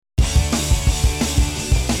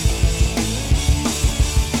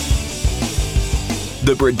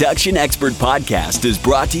The Production Expert Podcast is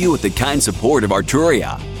brought to you with the kind support of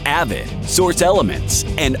Arturia, Avid, Source Elements,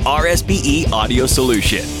 and RSPE Audio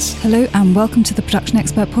Solutions. Hello and welcome to the Production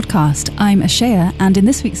Expert Podcast. I'm Ashaya, and in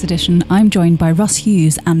this week's edition, I'm joined by Russ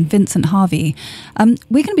Hughes and Vincent Harvey.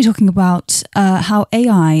 We're going to be talking about how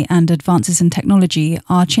AI and advances in technology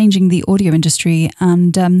are changing the audio industry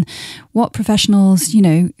and what professionals,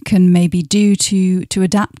 can maybe do to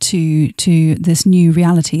adapt to this new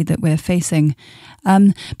reality that we're facing.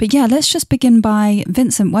 But let's just begin by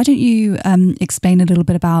Vincent. Why don't you explain a little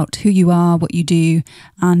bit about who you are, what you do,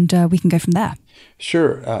 and we can go from there.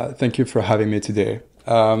 Sure. Thank you for having me today.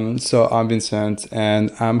 So I'm Vincent,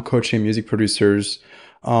 and I'm coaching music producers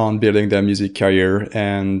on building their music career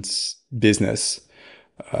and business,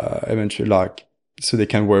 eventually, so they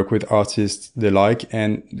can work with artists they like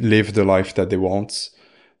and live the life that they want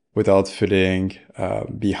without feeling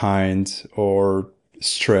behind or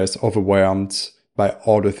stressed, overwhelmed by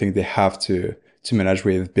all the things they have to manage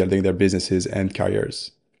with building their businesses and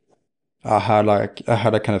careers. I had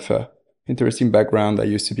a kind of a interesting background. I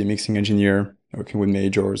used to be a mixing engineer working with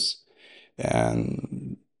majors,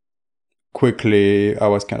 and quickly I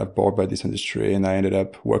was kind of bored by this industry, and I ended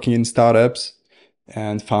up working in startups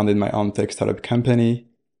and founded my own tech startup company,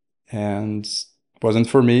 and it wasn't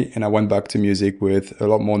for me. And I went back to music with a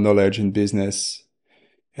lot more knowledge in business,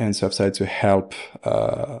 and so I've decided to help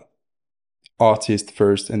artists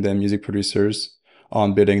first and then music producers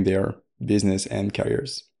on building their business and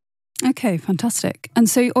careers. Okay, fantastic. And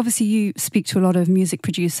so obviously you speak to a lot of music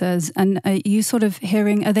producers, and are you sort of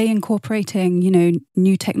hearing, are they incorporating,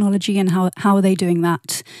 new technology, and how are they doing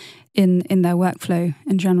that in their workflow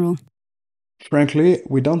in general? Frankly,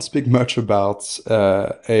 we don't speak much about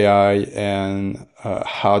AI and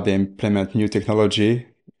how they implement new technology,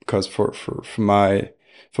 because for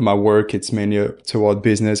my work, it's mainly toward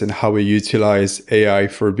business and how we utilize AI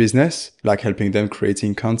for business, like helping them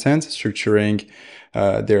creating content, structuring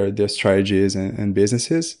their strategies and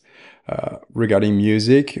businesses. Regarding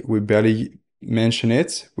music, we barely mention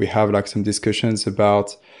it. We have some discussions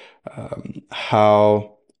about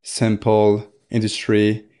how sample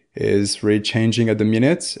industry is really changing at the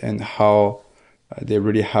minute and how they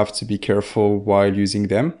really have to be careful while using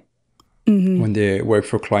them when they work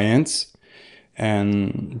for clients.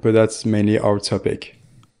 But that's mainly our topic.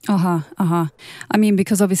 I mean,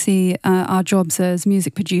 because obviously our jobs as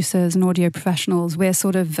music producers and audio professionals, we're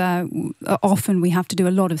sort of often we have to do a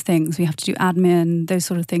lot of things. We have to do admin, those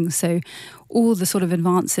sort of things. So all the sort of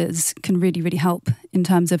advances can really, really help in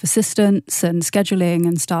terms of assistance and scheduling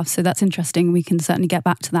and stuff. So that's interesting. We can certainly get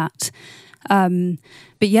back to that.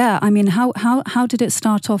 But yeah, I mean, how did it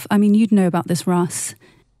start off? I mean, you'd know about this, Russ.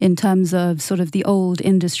 In terms of sort of the old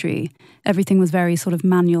industry, everything was very sort of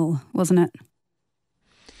manual, wasn't it?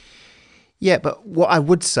 Yeah, but what I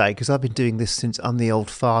would say, because I've been doing this since I'm the old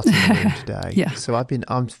fart in the room today. Yeah. So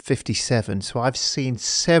I'm 57, so I've seen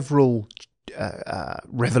several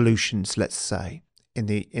revolutions, let's say, in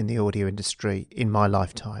the audio industry in my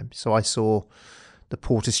lifetime. So I saw the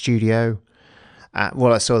Porter Studio.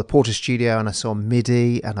 I saw the Porter Studio, and I saw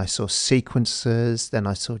MIDI, and I saw sequencers, then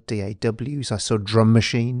I saw DAWs, I saw drum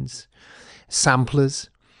machines, samplers.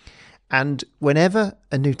 And whenever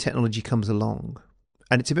a new technology comes along,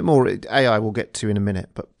 and it's a bit more AI we'll get to in a minute,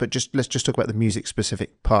 but let's just talk about the music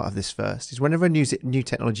specific part of this first, is whenever a new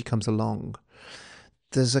technology comes along,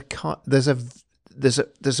 there's a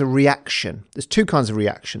reaction. There's two kinds of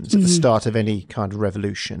reactions at the start of any kind of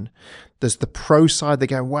revolution. There's the pro side. They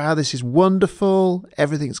go, wow, this is wonderful.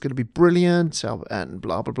 Everything's going to be brilliant and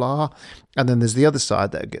blah, blah, blah. And then there's the other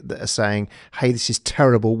side that are saying, hey, this is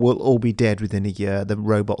terrible. We'll all be dead within a year. The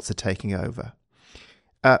robots are taking over.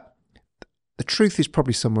 The truth is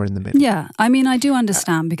probably somewhere in the middle. Yeah, I mean, I do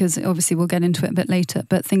understand, because obviously we'll get into it a bit later,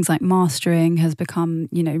 but things like mastering has become,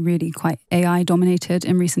 really quite AI dominated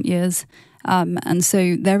in recent years. And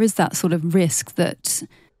so there is that sort of risk that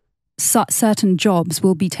certain jobs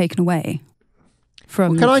will be taken away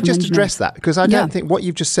from. Can I just address that? Because I don't think what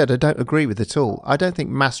you've just said, I don't agree with at all. I don't think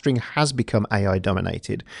mastering has become AI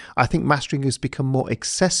dominated. I think mastering has become more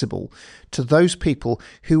accessible to those people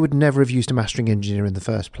who would never have used a mastering engineer in the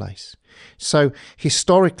first place. So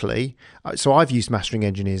historically, I've used mastering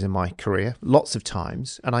engineers in my career lots of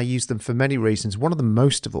times, and I used them for many reasons. One of them,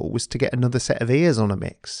 most of all, was to get another set of ears on a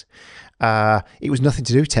mix. It was nothing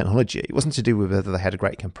to do with technology. It wasn't to do with whether they had a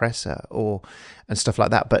great compressor and stuff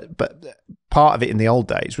like that. But part of it in the old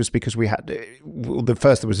days was because we had,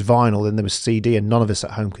 first there was vinyl, then there was CD, and none of us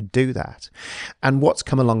at home could do that. And what's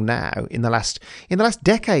come along now in the last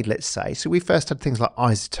decade, let's say, so we first had things like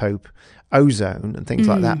iZotope, Ozone, and things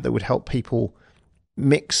like that would help people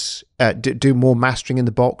mix, do more mastering in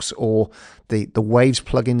the box, or the Waves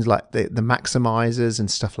plugins like the maximizers and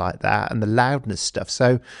stuff like that, and the loudness stuff.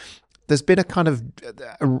 So there's been a kind of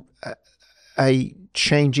a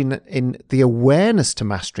change in the awareness to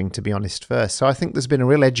mastering, to be honest, first. So I think there's been a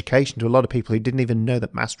real education to a lot of people who didn't even know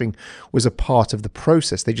that mastering was a part of the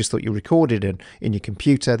process. They just thought you recorded it in your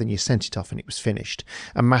computer, then you sent it off and it was finished.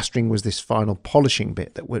 And mastering was this final polishing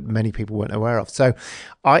bit that many people weren't aware of. So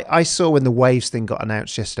I saw when the Waves thing got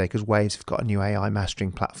announced yesterday, because Waves have got a new AI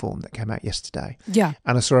mastering platform that came out yesterday. Yeah.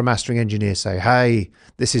 And I saw a mastering engineer say, hey,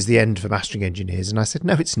 this is the end for mastering engineers. And I said,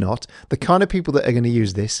 no, it's not. The kind of people that are going to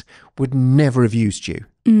use this would never have used you.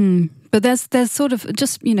 But there's sort of,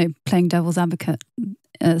 just, playing devil's advocate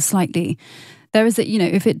slightly, there is that,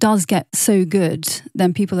 if it does get so good,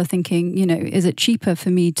 then people are thinking, is it cheaper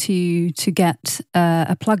for me to get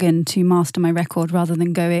a plugin to master my record rather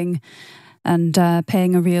than going and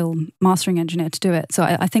paying a real mastering engineer to do it? So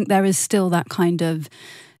I think there is still that kind of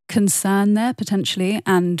concern there potentially.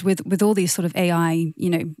 And with all these sort of AI,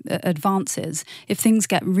 advances, if things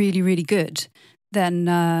get really, really good,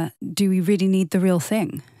 then do we really need the real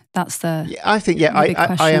thing? That's the I think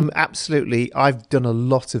I am absolutely. I've done a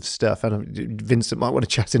lot of stuff, and Vincent might want to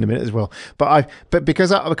chat in a minute as well. But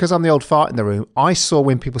because I'm the old fart in the room, I saw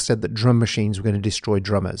when people said that drum machines were going to destroy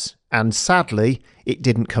drummers, and sadly, it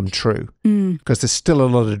didn't come true because there's still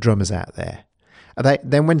a lot of drummers out there.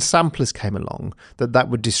 Then when samplers came along, that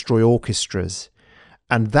would destroy orchestras,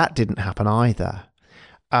 and that didn't happen either.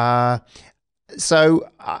 So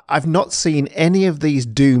I've not seen any of these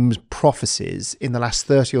dooms prophecies in the last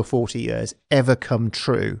 30 or 40 years ever come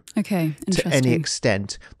true. Okay, to any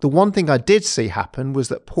extent. The one thing I did see happen was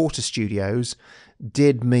that Porter Studios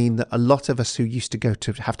did mean that a lot of us who used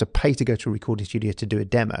to have to pay to go to a recording studio to do a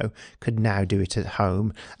demo could now do it at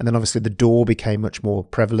home. And then obviously the DAW became much more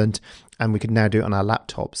prevalent, and we could now do it on our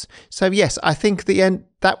laptops. So yes, I think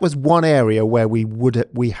that was one area where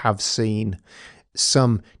we have seen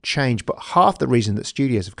some change, but half the reason that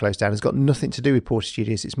studios have closed down has got nothing to do with Porter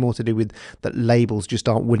Studios. It's more to do with that labels just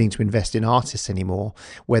aren't willing to invest in artists anymore,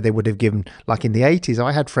 where they would have given, like in the 80s,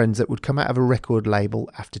 I had friends that would come out of a record label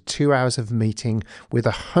after 2 hours of meeting with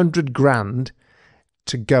 $100,000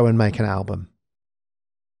 to go and make an album.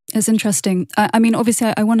 It's interesting. I mean,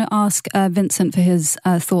 obviously, I want to ask Vincent for his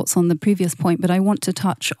thoughts on the previous point, but I want to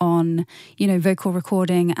touch on, vocal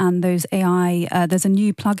recording and those AI. There's a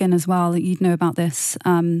new plugin as well. You'd know about this.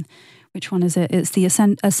 Which one is it? It's the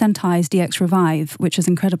Ascentize DX Revive, which is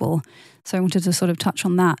incredible. So I wanted to sort of touch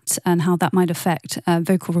on that and how that might affect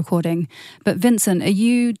vocal recording. But Vincent,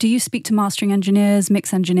 do you speak to mastering engineers,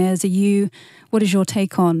 mix engineers? What is your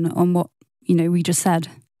take on what we just said?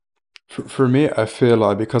 For me, I feel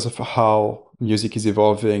like because of how music is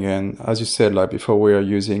evolving, and as you said, like before we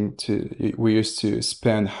used to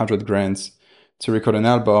spend $100,000 to record an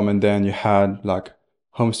album, and then you had like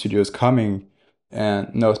home studios coming,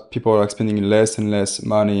 and now people are spending less and less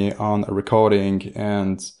money on a recording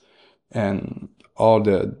and all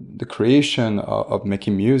the creation of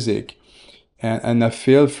making music. And I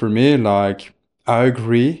feel for me, like I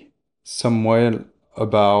agree somewhere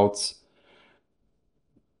about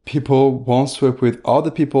people want to work with other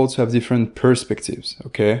people to have different perspectives,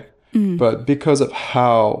 okay? But because of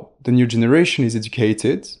how the new generation is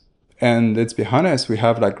educated, and let's be honest, we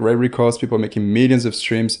have like great records, people making millions of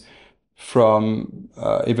streams from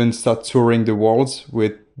even start touring the world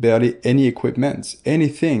with barely any equipment,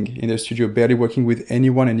 anything in their studio, barely working with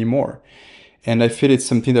anyone anymore. And I feel it's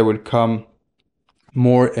something that will come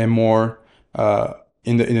more and more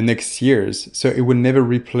in the next years. So it will never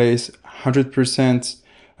replace 100%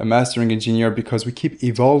 a mastering engineer, because we keep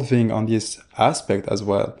evolving on this aspect as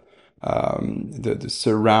well. The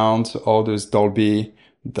surround, all those Dolby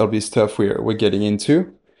stuff we're getting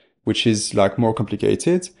into, which is like more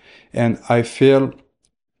complicated. And I feel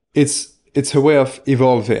it's a way of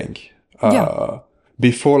evolving.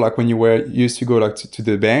 Before, like when you were used to go like to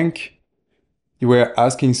the bank, you were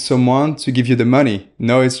asking someone to give you the money.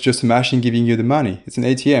 Now it's just a machine giving you the money. It's an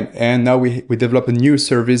ATM. And now we develop a new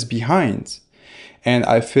service behind. And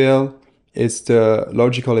I feel it's the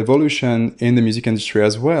logical evolution in the music industry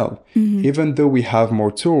as well. Mm-hmm. Even though we have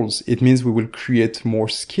more tools, it means we will create more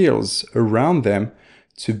skills around them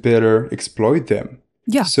to better exploit them.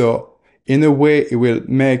 Yeah. So in a way, it will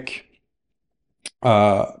make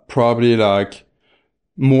probably like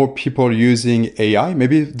more people using AI.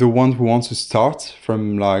 Maybe the ones who want to start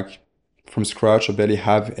from scratch or barely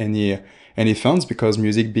have any funds, because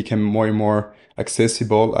music became more and more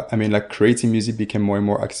accessible. I mean, like creating music became more and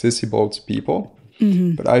more accessible to people.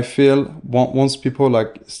 Mm-hmm. But I feel once people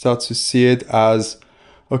like start to see it as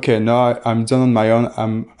okay, now I'm done on my own.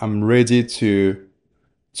 I'm ready to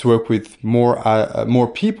work with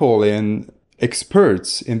more people and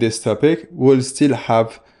experts in this topic. We'll still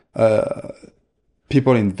have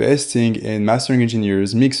people investing in mastering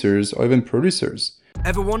engineers, mixers, or even producers.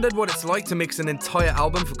 Ever wondered what it's like to mix an entire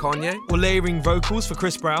album for Kanye? Or layering vocals for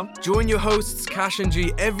Chris Brown? Join your hosts Cash and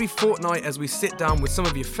G every fortnight as we sit down with some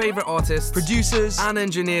of your favourite artists, producers and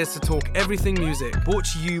engineers to talk everything music. Brought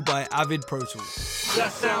to you by Avid Pro Tools.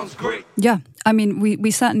 That sounds great. Yeah, I mean, we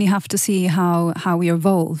certainly have to see how we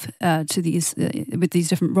evolve to these with these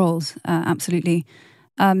different roles. Absolutely.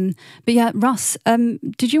 But yeah, Russ,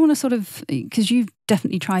 did you want to sort of, because you've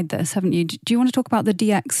definitely tried this, haven't you? Do you want to talk about the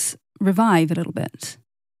DX Revive a little bit?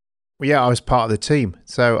 Well, yeah, I was part of the team,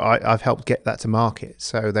 so I've helped get that to market.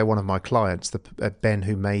 So they're one of my clients. Ben,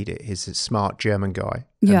 who made it, is a smart German guy,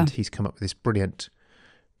 and he's come up with this brilliant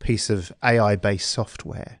piece of AI-based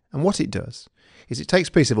software. And what it does is it takes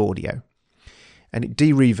a piece of audio and it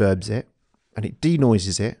de-reverbs it and it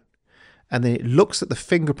denoises it, and then it looks at the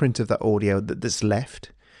fingerprint of that audio that's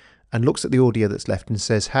left and looks at the audio that's left and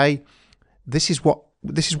says, hey, this is what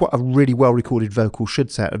a really well-recorded vocal should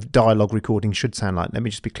sound, a dialogue recording should sound like. Let me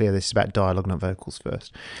just be clear, this is about dialogue, not vocals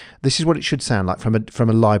first. This is what it should sound like from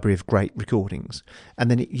a library of great recordings. And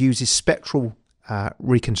then it uses spectral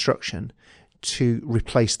reconstruction to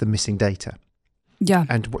replace the missing data. Yeah.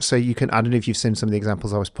 And so you can, I don't know if you've seen some of the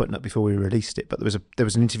examples I was putting up before we released it, but there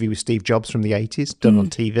was an interview with Steve Jobs from the 80s done on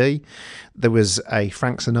TV. There was a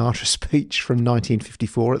Frank Sinatra speech from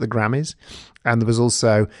 1954 at the Grammys. And there was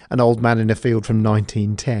also an Old Man in a Field from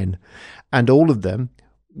 1910. And all of them,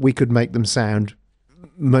 we could make them sound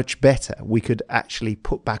much better. We could actually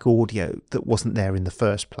put back audio that wasn't there in the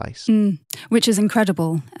first place. Which is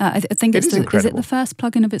incredible. I think is it the first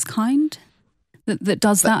plugin of its kind that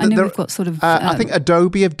does that? I know we've got sort of... I think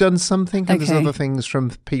Adobe have done something, and there's other things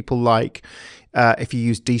from people like... if you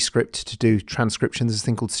use Descript to do transcription, there's a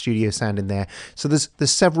thing called Studio Sound in there. So there's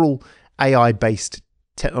several AI-based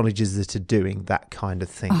technologies that are doing that kind of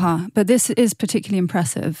thing. But this is particularly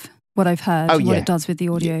impressive, what I've heard, what it does with the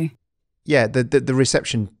audio. Yeah, the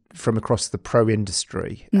reception from across the pro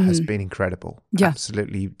industry has been incredible. Yeah.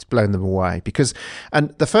 Absolutely, it's blown them away. And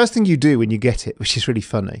the first thing you do when you get it, which is really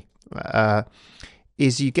funny,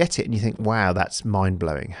 is you get it and you think, wow, that's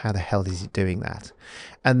mind-blowing. How the hell is it doing that?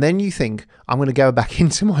 And then you think, I'm going to go back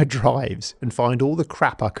into my drives and find all the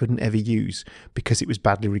crap I couldn't ever use because it was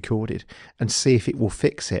badly recorded and see if it will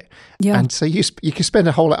fix it. Yeah. And so you can spend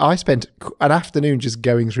I spent an afternoon just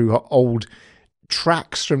going through old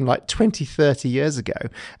tracks from like 20, 30 years ago,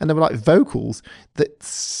 and they were like vocals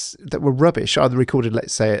that were rubbish, either recorded,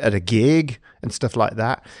 let's say, at a gig and stuff like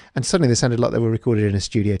that, and suddenly they sounded like they were recorded in a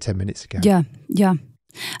studio 10 minutes ago. Yeah.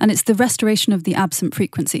 And it's the restoration of the absent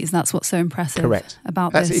frequencies. That's what's so impressive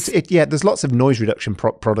about this. There's lots of noise reduction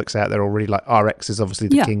products out there already, like RX is obviously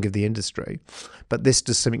the king of the industry. But this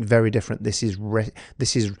does something very different. This is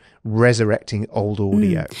resurrecting old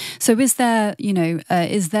audio. So is there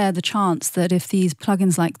the chance that if these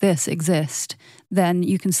plugins like this exist, then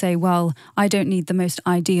you can say, well, I don't need the most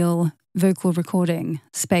ideal vocal recording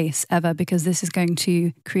space ever because this is going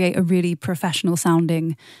to create a really professional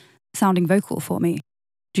sounding vocal for me.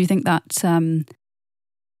 Do you think that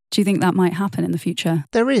might happen in the future?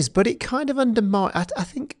 There is, but it kind of undermines. I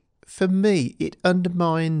think for me, it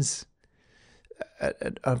undermines.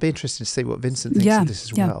 I'd be interested to see what Vincent thinks of this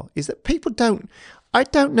as well. Is that people don't. I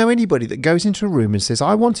don't know anybody that goes into a room and says,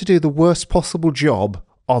 "I want to do the worst possible job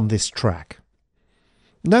on this track."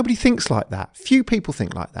 Nobody thinks like that. Few people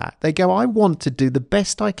think like that. They go, "I want to do the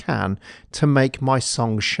best I can to make my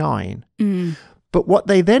song shine." But what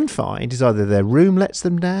they then find is either their room lets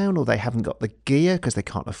them down or they haven't got the gear because they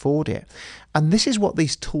can't afford it. And this is what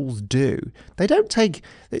these tools do. They don't take...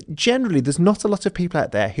 Generally, there's not a lot of people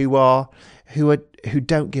out there who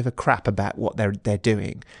don't give a crap about what they're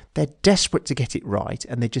doing. They're desperate to get it right,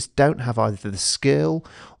 and they just don't have either the skill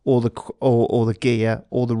or the gear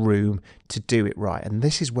or the room to do it right. And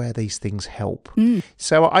this is where these things help.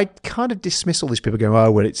 So I kind of dismiss all these people going,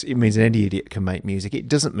 oh, well, it means any idiot can make music. It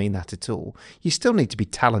doesn't mean that at all. You still need to be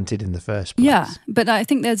talented in the first place. Yeah, but I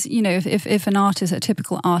think there's, if an artist, a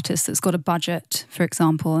typical artist that's got a budget, for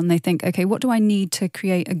example, and they think, okay, what do I need to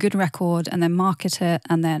create a good record and then market it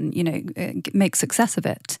and then, make success of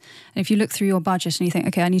it? And if you look through your budget and you think,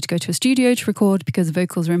 okay, I need to go to a studio to record because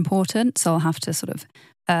vocals are important, so I'll have to sort of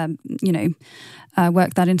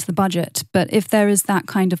work that into the budget. But if there is that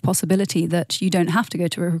kind of possibility that you don't have to go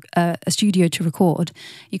to a studio to record,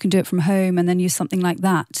 you can do it from home and then use something like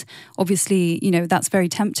that. Obviously, that's very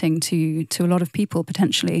tempting to a lot of people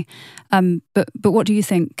potentially. But what do you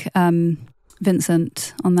think,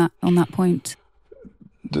 Vincent, on that point?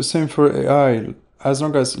 The same for AI. As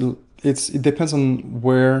long as it depends on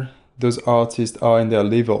where those artists are in their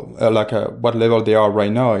level, what level they are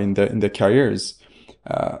right now in their careers.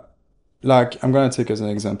 Like, I'm gonna take as an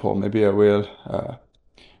example. Maybe I will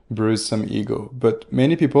bruise some ego, but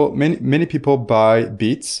many people buy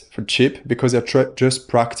beats for cheap because they're just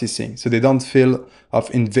practicing, so they don't feel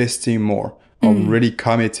of investing more or really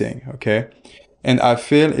committing. Okay, and I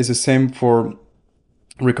feel it's the same for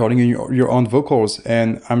recording your own vocals.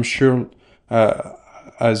 And I'm sure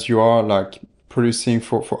as you are like producing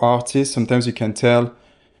for artists, sometimes you can tell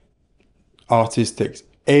artists take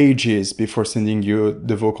ages before sending you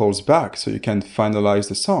the vocals back so you can finalize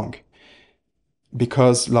the song,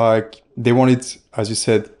 because like they want it, as you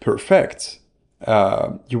said, perfect.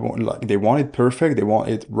 They want it perfect, they want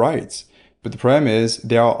it right. But the problem is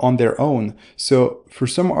they are on their own. So for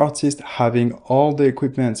some artists, having all the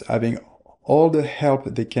equipment, having all the help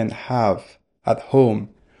they can have at home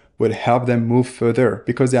will help them move further,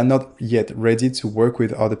 because they are not yet ready to work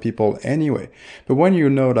with other people anyway. But when you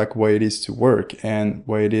know like what it is to work and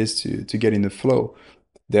what it is to get in the flow,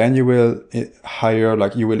 then you will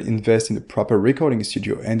you will invest in the proper recording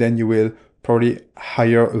studio, and then you will probably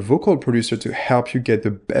hire a vocal producer to help you get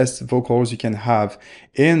the best vocals you can have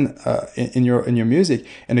in your music.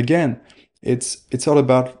 And again, it's all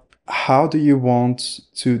about, how do you want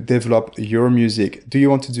to develop your music? Do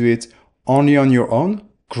you want to do it only on your own?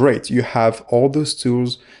 Great. You have all those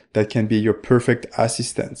tools that can be your perfect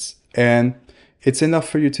assistants, and it's enough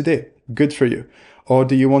for you today. Good for you. Or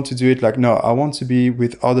do you want to do it like, no, I want to be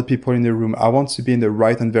with other people in the room. I want to be in the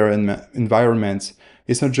right environment.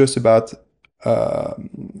 It's not just about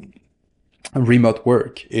remote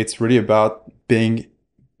work. It's really about being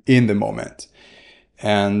in the moment.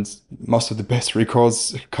 And most of the best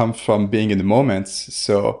records come from being in the moment.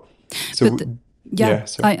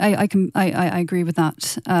 I agree with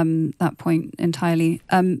that point entirely.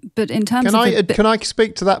 But in terms can I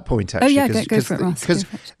speak to that point actually? Oh yeah, go for it, Ross. Because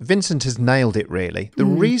Vincent has nailed it really. The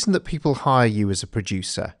reason that people hire you as a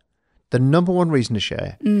producer, the number one reason to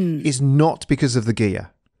share, is not because of the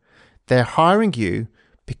gear. They're hiring you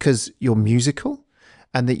because you're musical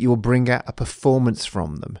and that you will bring out a performance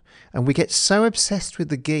from them. And we get so obsessed with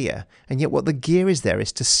the gear, and yet what the gear is there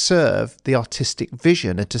is to serve the artistic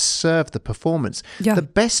vision and to serve the performance. Yeah. The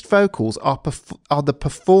best vocals are the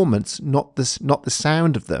performance, not the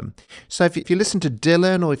sound of them. So if you listen to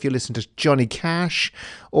Dylan, or if you listen to Johnny Cash,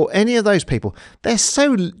 or any of those people, they're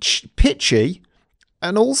so pitchy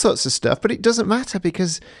and all sorts of stuff, but it doesn't matter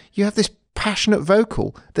because you have this passionate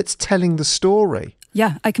vocal that's telling the story.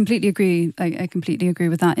 Yeah, I completely agree. I completely agree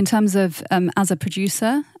with that. In terms of as a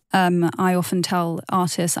producer, I often tell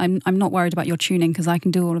artists, I'm not worried about your tuning because I can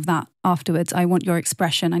do all of that afterwards. I want your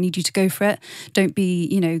expression. I need you to go for it. Don't be,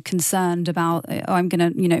 concerned about, I'm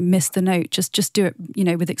going to, miss the note. Just do it,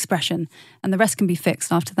 with expression, and the rest can be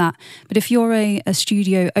fixed after that. But if you're a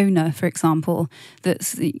studio owner, for example,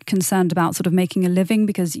 that's concerned about sort of making a living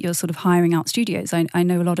because you're sort of hiring out studios, I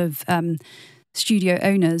know a lot of studio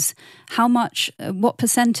owners. What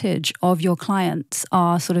percentage of your clients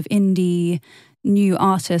are sort of indie new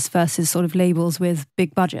artists versus sort of labels with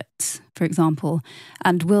big budgets, for example?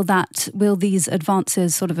 And will these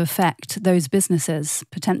advances sort of affect those businesses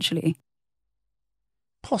potentially?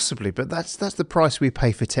 Possibly, but that's the price we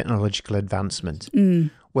pay for technological advancement.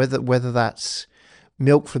 Whether that's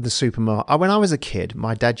milk from the supermarket. When I was a kid,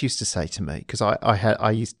 my dad used to say to me, because I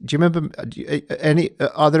used. Do you remember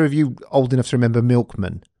either of you old enough to remember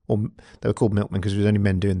milkmen? Or they were called milkmen because it was only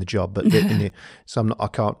men doing the job. But I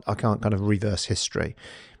can't kind of reverse history.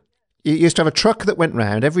 You used to have a truck that went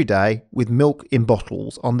round every day with milk in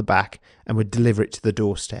bottles on the back and would deliver it to the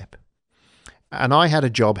doorstep. And I had a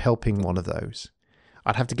job helping one of those.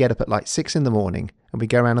 I'd have to get up at like 6 a.m, and we'd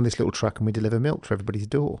go around on this little truck and we'd deliver milk to everybody's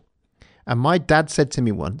door. And my dad said to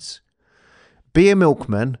me once, be a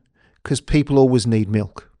milkman because people always need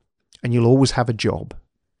milk and you'll always have a job.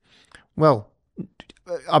 Well,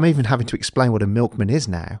 I'm even having to explain what a milkman is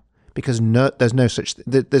now, because there's no such.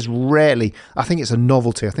 There's rarely. I think it's a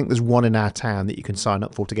novelty. I think there's one in our town that you can sign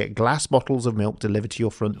up for to get glass bottles of milk delivered to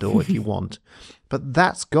your front door if you want. But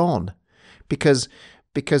that's gone because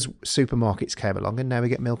supermarkets came along and now we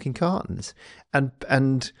get milk in cartons.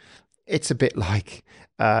 And it's a bit like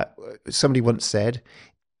somebody once said,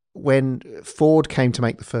 when Ford came to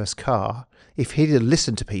make the first car, if he'd have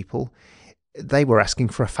listened to people, they were asking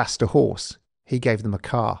for a faster horse. He gave them a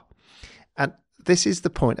car. And this is the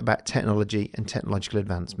point about technology and technological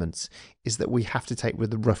advancements, is that we have to take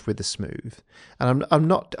with the rough with the smooth. And I'm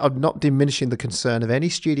not diminishing the concern of any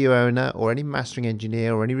studio owner or any mastering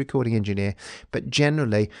engineer or any recording engineer, but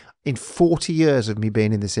generally, in 40 years of me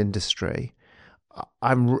being in this industry,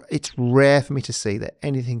 it's rare for me to see that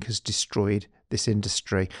anything has destroyed this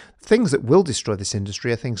industry. Things that will destroy this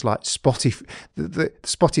industry are things like Spotify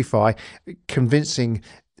convincing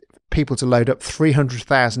people to load up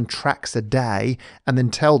 300,000 tracks a day and then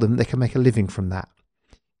tell them they can make a living from that.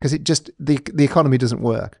 Because the economy doesn't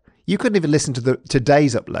work. You couldn't even listen to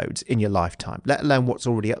today's uploads in your lifetime, let alone what's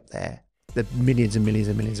already up there, the millions and millions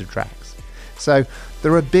and millions of tracks. So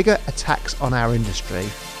there are bigger attacks on our industry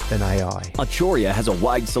than AI. Arturia has a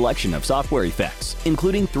wide selection of software effects,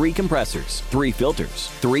 including 3 compressors, 3 filters,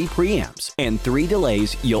 3 preamps, and 3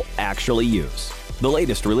 delays you'll actually use. The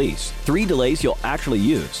latest release, 3 delays you'll actually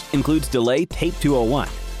use, includes Delay Tape 201,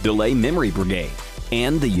 Delay Memory Brigade,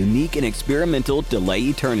 and the unique and experimental Delay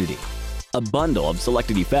Eternity. A bundle of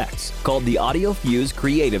selected effects, called the AudioFuse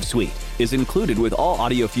Creative Suite, is included with all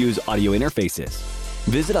AudioFuse audio interfaces.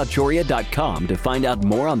 Visit Arturia.com to find out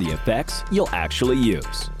more on the effects you'll actually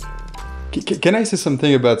use. Can I say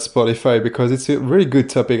something about Spotify? Because it's a really good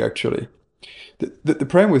topic, actually. The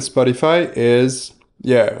problem with Spotify is,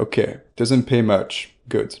 doesn't pay much,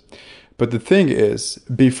 good. But the thing is,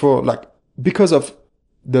 because of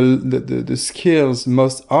the skills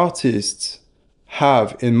most artists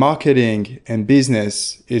have in marketing and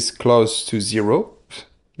business is close to zero,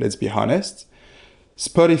 let's be honest,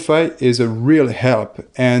 Spotify is a real help,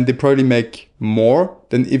 and they probably make more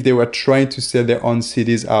than if they were trying to sell their own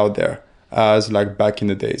CDs out there, as like back in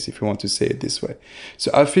the days, if you want to say it this way. So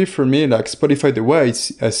I feel for me, like Spotify, the way I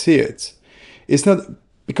see it, it's not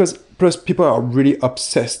because plus people are really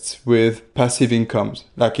obsessed with passive incomes.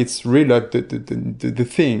 Like it's really like the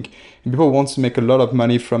thing. And people want to make a lot of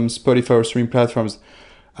money from Spotify or streaming platforms.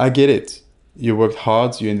 I get it. You worked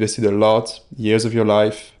hard, you invested a lot, years of your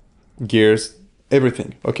life, gears,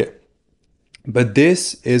 everything. Okay. But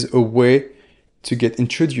this is a way to get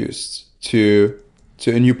introduced to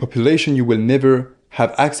a new population you will never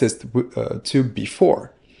have access to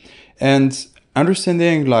before. And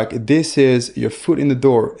understanding like this is your foot in the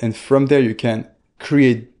door, and from there you can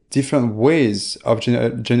create different ways of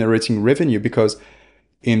generating revenue, because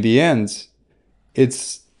in the end,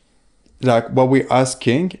 it's like what we're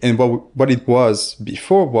asking, and what it was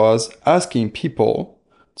before was asking people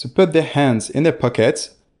to put their hands in their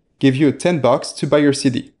pockets, give you $10 to buy your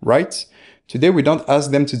CD, right? Today, we don't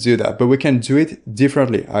ask them to do that, but we can do it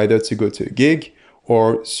differently, either to go to a gig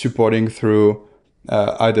or supporting through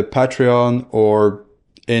either Patreon or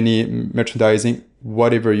any merchandising,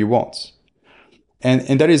 whatever you want.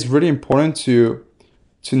 And that is really important to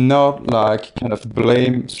not like kind of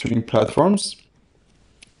blame streaming platforms.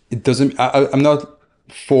 It doesn't, I'm not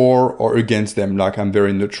for or against them. Like I'm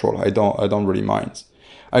very neutral. I don't really mind.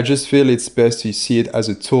 I just feel it's best to see it as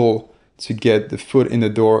a tool to get the foot in the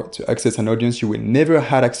door, to access an audience you will never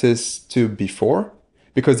had access to before,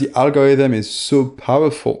 because the algorithm is so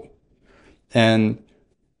powerful. And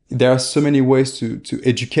there are so many ways to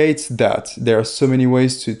educate that. There are so many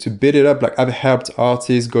ways to build it up. Like I've helped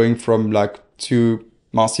artists going from like 2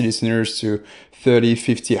 monthly listeners to 30,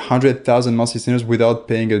 50, 100,000 monthly listeners without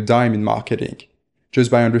paying a dime in marketing,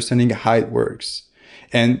 just by understanding how it works.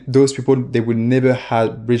 And those people, they would never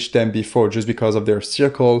have reached them before just because of their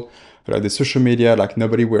circle, like the social media, like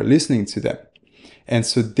nobody were listening to them. And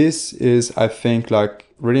so this is, I think, like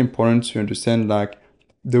really important to understand, like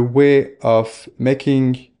the way of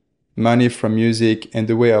making money from music and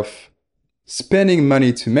the way of spending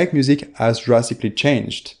money to make music has drastically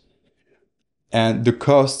changed. And the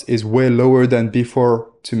cost is way lower than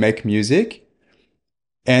before to make music.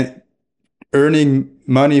 And earning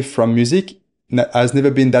money from music has never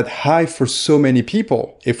been that high for so many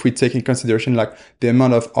people, if we take in consideration like the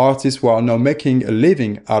amount of artists who are now making a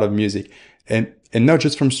living out of music, and not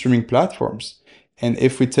just from streaming platforms. And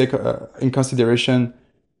if we take in consideration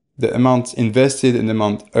the amount invested and the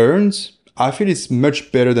amount earned, I feel it's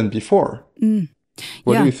much better than before.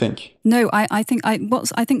 What do you think? No, I think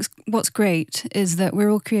what's great is that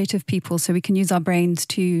we're all creative people, so we can use our brains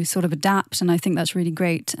to sort of adapt, and I think that's really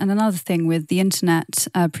great. And another thing with the internet,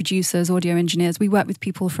 producers, audio engineers, we work with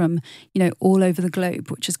people from all over the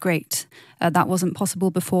globe, which is great. That wasn't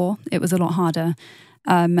possible before; it was a lot harder.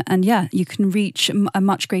 And yeah, you can reach a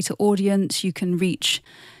much greater audience. You can reach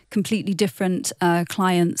completely different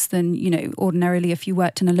clients than ordinarily if you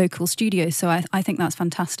worked in a local studio. So I think that's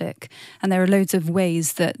fantastic, and there are loads of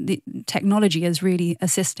ways that the technology is really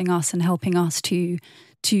assisting us and helping us to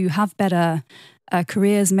have better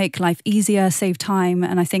careers, make life easier, save time.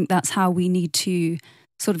 And I think that's how we need to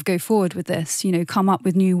sort of go forward with this, come up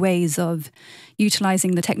with new ways of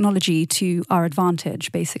utilizing the technology to our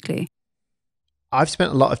advantage, basically. I've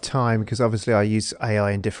spent a lot of time, because obviously I use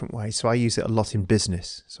AI in different ways. So I use it a lot in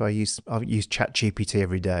business. So I use ChatGPT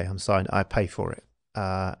every day. I pay for it.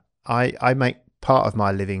 I make part of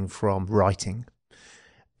my living from writing.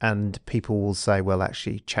 And people will say, well,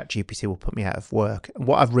 actually, ChatGPT will put me out of work. And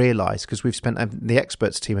what I've realised, because the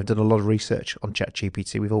experts team have done a lot of research on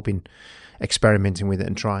ChatGPT. We've all been experimenting with it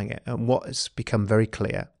and trying it. And what has become very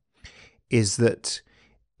clear is that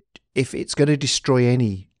if it's going to destroy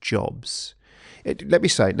any jobs, let me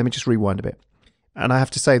just rewind a bit. And I have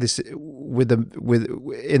to say this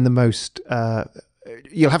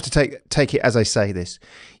you'll have to take it as I say this.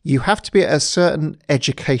 You have to be at a certain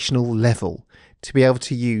educational level to be able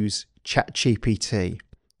to use ChatGPT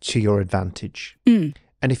to your advantage. And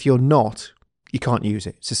if you're not, you can't use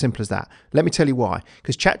it. It's as simple as that. Let me tell you why.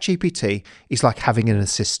 Because ChatGPT is like having an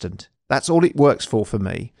assistant. That's all it works for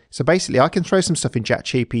me. So basically, I can throw some stuff in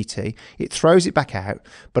ChatGPT. It throws it back out.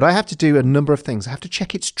 But I have to do a number of things. I have to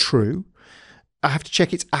check it's true. I have to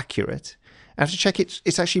check it's accurate. I have to check it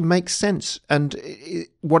actually makes sense, and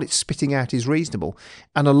what it's spitting out is reasonable.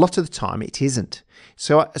 And a lot of the time, it isn't.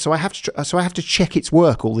 So I have to check its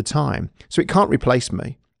work all the time. So it can't replace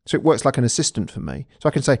me. So it works like an assistant for me. So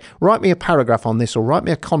I can say, write me a paragraph on this, or write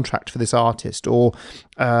me a contract for this artist, or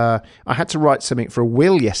I had to write something for a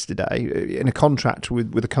will yesterday in a contract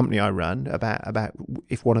with a company I run about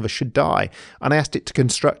if one of us should die, and I asked it to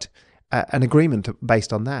construct an agreement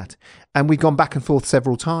based on that, and we've gone back and forth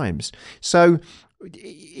several times. So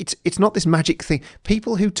it's not this magic thing.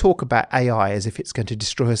 People who talk about AI as if it's going to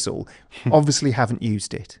destroy us all obviously haven't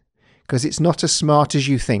used it, because it's not as smart as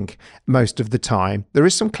you think most of the time. There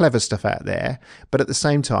is some clever stuff out there, but at the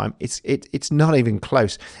same time, it's not even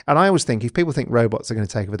close. And I always think if people think robots are going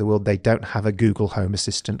to take over the world, they don't have a Google Home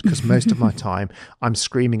Assistant, because most of my time I'm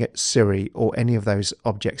screaming at Siri or any of those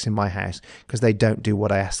objects in my house because they don't do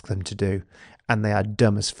what I ask them to do. And they are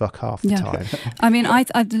dumb as fuck half the time. I mean, I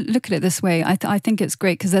look at it this way. I think it's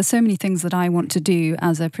great because there's so many things that I want to do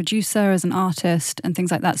as a producer, as an artist, and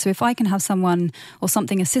things like that. So if I can have someone or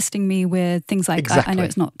something assisting me with things like, I know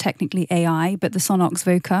it's not technically AI, but the Sonox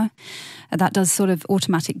Voca, that does sort of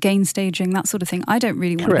automatic gain staging, that sort of thing. I don't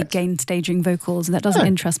really want to be gain staging vocals. That doesn't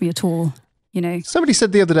interest me at all. Somebody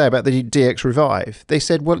said the other day about the DX Revive, they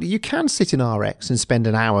said, well, you can sit in RX and spend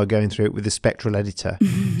an hour going through it with the Spectral editor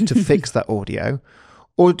to fix that audio.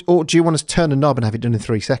 Or do you want to turn a knob and have it done in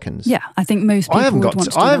 3 seconds? Yeah, I think most people would want to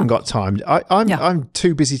do that. I haven't got time. I'm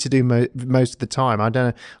too busy to do most of the time. I don't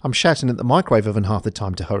know. I'm shouting at the microwave oven half the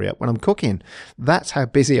time to hurry up when I'm cooking. That's how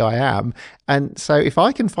busy I am. And so if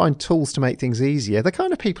I can find tools to make things easier, the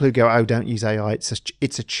kind of people who go, oh, don't use AI, it's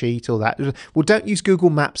a cheat or that. Well, don't use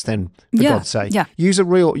Google Maps then, for God's sake. Yeah. Use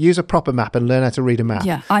a proper map and learn how to read a map.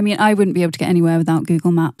 Yeah, I mean, I wouldn't be able to get anywhere without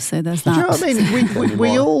Google Maps, so there's that. Do you know what I mean?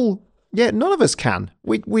 We all... Yeah, none of us can.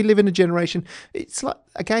 We live in a generation. It's like,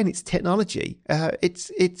 again, it's technology. It's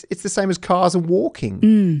the same as cars and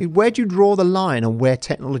walking. Where do you draw the line on where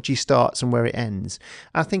technology starts and where it ends?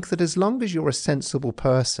 I think that as long as you're a sensible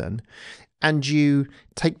person and you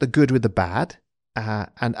take the good with the bad,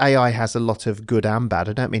 and AI has a lot of good and bad.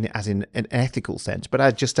 I don't mean it as in an ethical sense,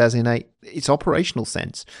 but just as in its operational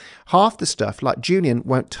sense. Half the stuff, like Julian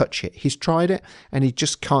won't touch it. He's tried it, and he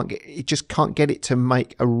just can't get it to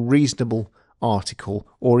make a reasonable article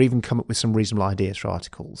or even come up with some reasonable ideas for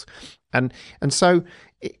articles. And so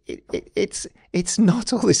it's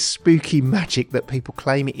not all this spooky magic that people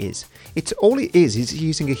claim it is. It's all it is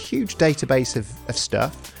using a huge database of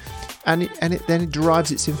stuff, and then it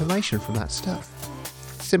derives its information from that stuff.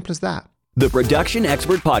 Simple as that. The Production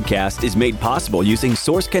Expert Podcast is made possible using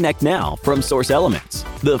Source Connect Now from Source Elements,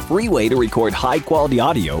 the free way to record high-quality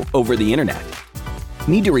audio over the internet.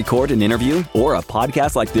 Need to record an interview or a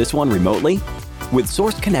podcast like this one remotely? With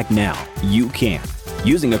Source Connect Now, you can.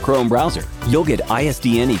 Using a Chrome browser, you'll get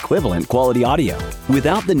ISDN equivalent quality audio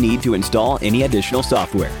without the need to install any additional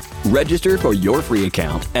software. Register for your free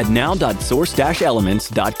account at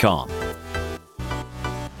now.source-elements.com.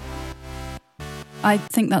 I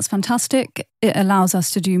think that's fantastic. It allows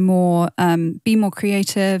us to do more, be more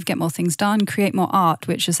creative, get more things done, create more art,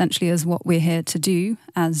 which essentially is what we're here to do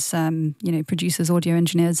as, producers, audio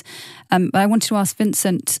engineers. But I wanted to ask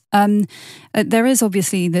Vincent, there is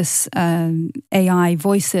obviously this AI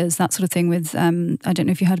voices, that sort of thing with, I don't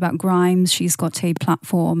know if you heard about Grimes. She's got a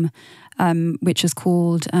platform which is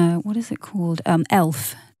called, what is it called?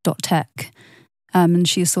 Elf.tech. And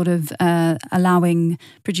she's sort of allowing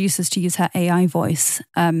producers to use her AI voice.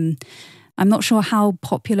 I I'm not sure how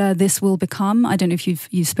popular this will become. I don't know if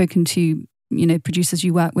you've spoken to producers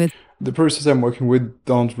you work with. The producers I'm working with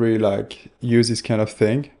don't really use this kind of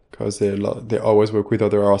thing because they always work with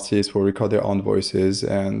other artists who record their own voices,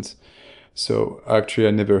 and so actually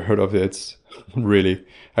I never heard of it. Really,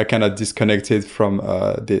 I kind of disconnected from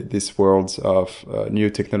this world of new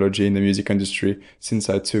technology in the music industry since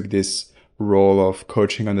I took this role of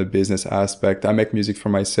coaching on the business aspect. I make music for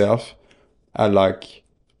myself. I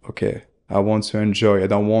want to enjoy. I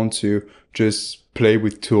don't want to just play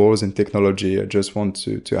with tools and technology. I just want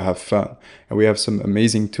to have fun. And we have some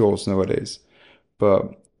amazing tools nowadays.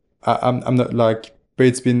 But I'm not but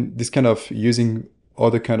it's been this kind of using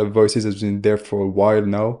other kind of voices has been there for a while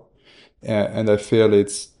now. And I feel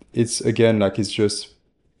it's again, it's just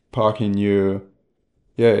sparking new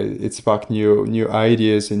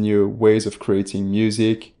ideas and new ways of creating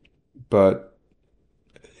music, but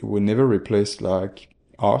it will never replace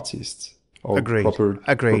artists or proper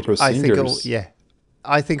singers.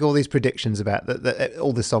 I think all these predictions about that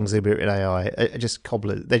all the songs they've written in AI are just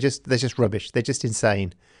cobblers. They're just rubbish. They're just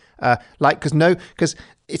insane. Because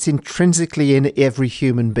it's intrinsically in every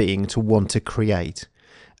human being to want to create.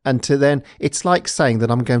 And it's like saying that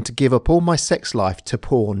I'm going to give up all my sex life to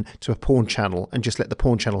a porn channel and just let the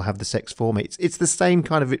porn channel have the sex for me. It's the same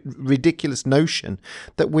kind of ridiculous notion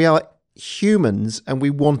that we are humans and we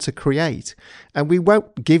want to create, and we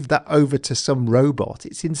won't give that over to some robot.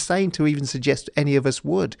 It's insane to even suggest any of us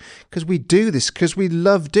would, because we do this because we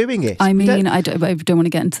love doing it. I mean, I don't want to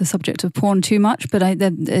get into the subject of porn too much, but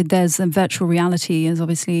there's virtual reality is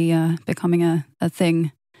obviously becoming a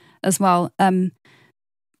thing as well.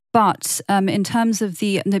 But in terms of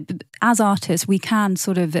as artists, we can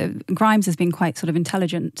Grimes has been quite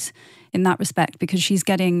intelligent in that respect, because she's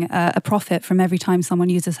getting a profit from every time someone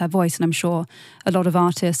uses her voice. And I'm sure a lot of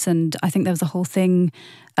artists, and I think there was a whole thing,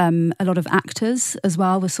 a lot of actors as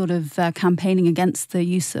well were campaigning against the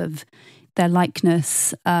use of their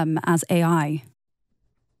likeness as AI.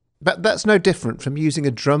 But that's no different from using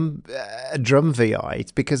a drum VI,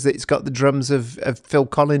 because it's got the drums of Phil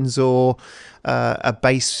Collins, or a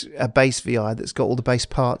bass VI that's got all the bass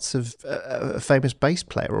parts of a famous bass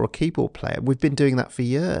player or a keyboard player. We've been doing that for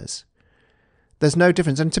years. There's no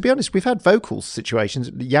difference. And to be honest, we've had vocals situations.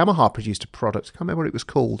 Yamaha produced a product, I can't remember what it was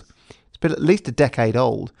called. It's been at least a decade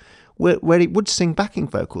old, where it would sing backing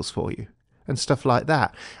vocals for you and stuff like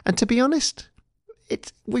that. And to be honest,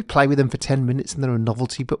 we play with them for 10 minutes and they're a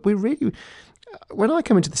novelty, but we really, when I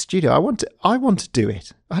come into the studio, I want to do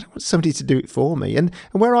it. I don't want somebody to do it for me. And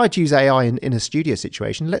where I'd use AI in a studio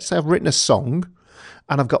situation, let's say I've written a song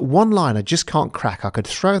and I've got one line I just can't crack, I could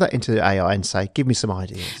throw that into the AI and say, give me some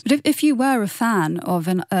ideas. But if you were a fan of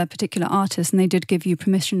a particular artist and they did give you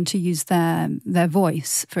permission to use their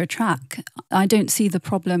voice for a track, I don't see the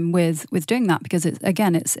problem with doing that, because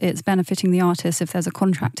it's benefiting the artist if there's a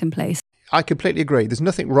contract in place. I completely agree. There's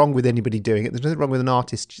nothing wrong with anybody doing it. There's nothing wrong with an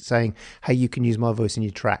artist saying, hey, you can use my voice in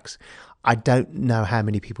your tracks. I don't know how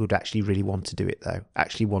many people would actually really want to do it, though,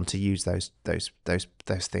 actually want to use those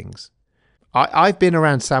things. I've been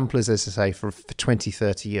around samplers, as I say, for 20,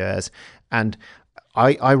 30 years, and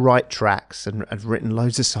I write tracks and I've written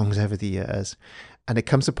loads of songs over the years, and it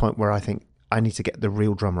comes to a point where I think, I need to get the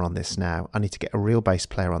real drummer on this now. I need to get a real bass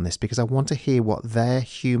player on this, because I want to hear what their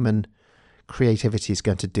human creativity is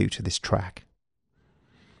going to do to this track.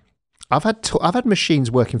 I've had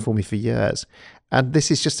machines working for me for years, and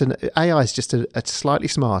this is just AI is just a slightly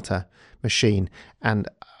smarter machine, and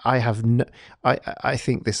I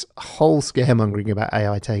think this whole scaremongering about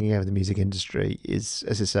AI taking over the music industry is,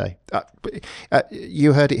 as I say,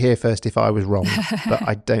 you heard it here first if I was wrong, but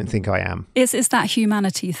I don't think I am. It's that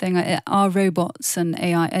humanity thing. Are robots and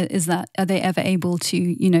AI, are they ever able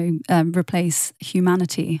to, replace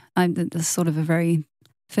humanity? That's sort of a very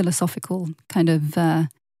philosophical kind of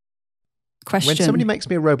question. When somebody makes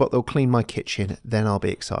me a robot that'll clean my kitchen, then I'll be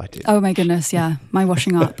excited. Oh my goodness, yeah. My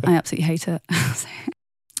washing up, I absolutely hate it.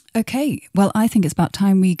 Okay, well, I think it's about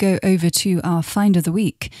time we go over to our Find of the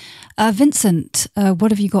Week. Vincent,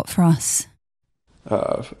 what have you got for us?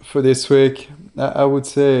 For this week, I would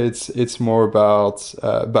say it's more about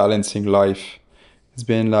balancing life. It's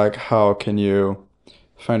been how can you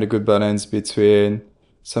find a good balance between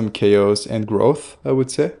some chaos and growth, I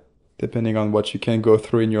would say, depending on what you can go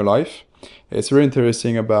through in your life. It's really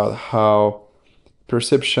interesting about how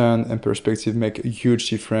perception and perspective make a huge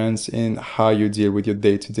difference in how you deal with your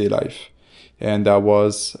day-to-day life. And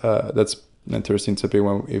that's an interesting topic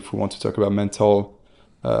if we want to talk about mental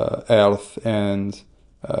health and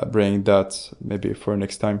bring that maybe for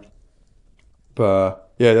next time. But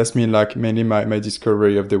yeah, that's mainly my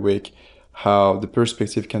discovery of the week. how the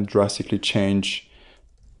perspective can drastically change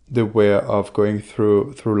the way of going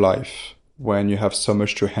through life when you have so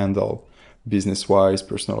much to handle, business-wise,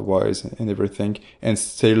 personal-wise, and everything, and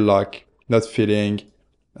still like not feeling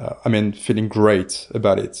great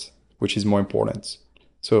about it, which is more important.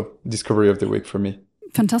 So discovery of the week for me.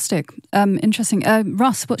 Fantastic. Interesting.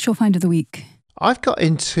 Russ, what's your find of the week? I've got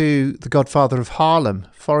into The Godfather of Harlem.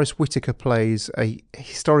 Forrest Whitaker plays a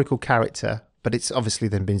historical character, but it's obviously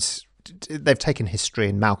they've taken history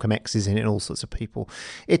and Malcolm X is in it and all sorts of people.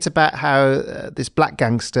 It's about how this black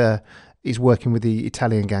gangster is working with the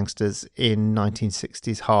Italian gangsters in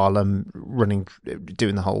 1960s Harlem,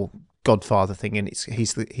 doing the whole Godfather thing, and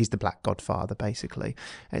he's the Black Godfather basically.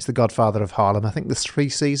 It's The Godfather of Harlem. I think there's 3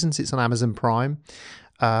 seasons. It's on Amazon Prime.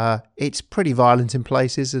 It's pretty violent in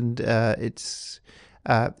places, and it's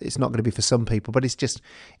not going to be for some people, but it's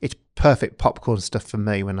perfect popcorn stuff for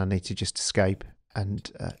me when I need to just escape.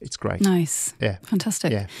 And it's great. Nice. Yeah.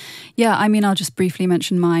 Fantastic. Yeah, I mean, I'll just briefly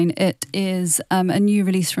mention mine. It is a new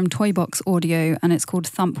release from Toybox Audio, and it's called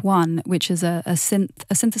Thump One, which is a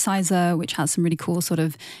synthesizer which has some really cool sort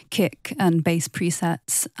of kick and bass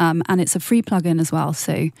presets. And it's a free plugin as well.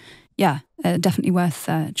 So yeah, definitely worth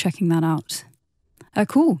checking that out.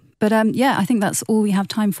 Cool. But I think that's all we have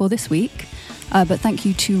time for this week. But thank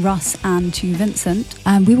you to Russ and to Vincent.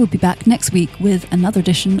 And we will be back next week with another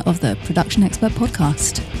edition of the Production Expert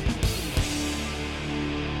Podcast.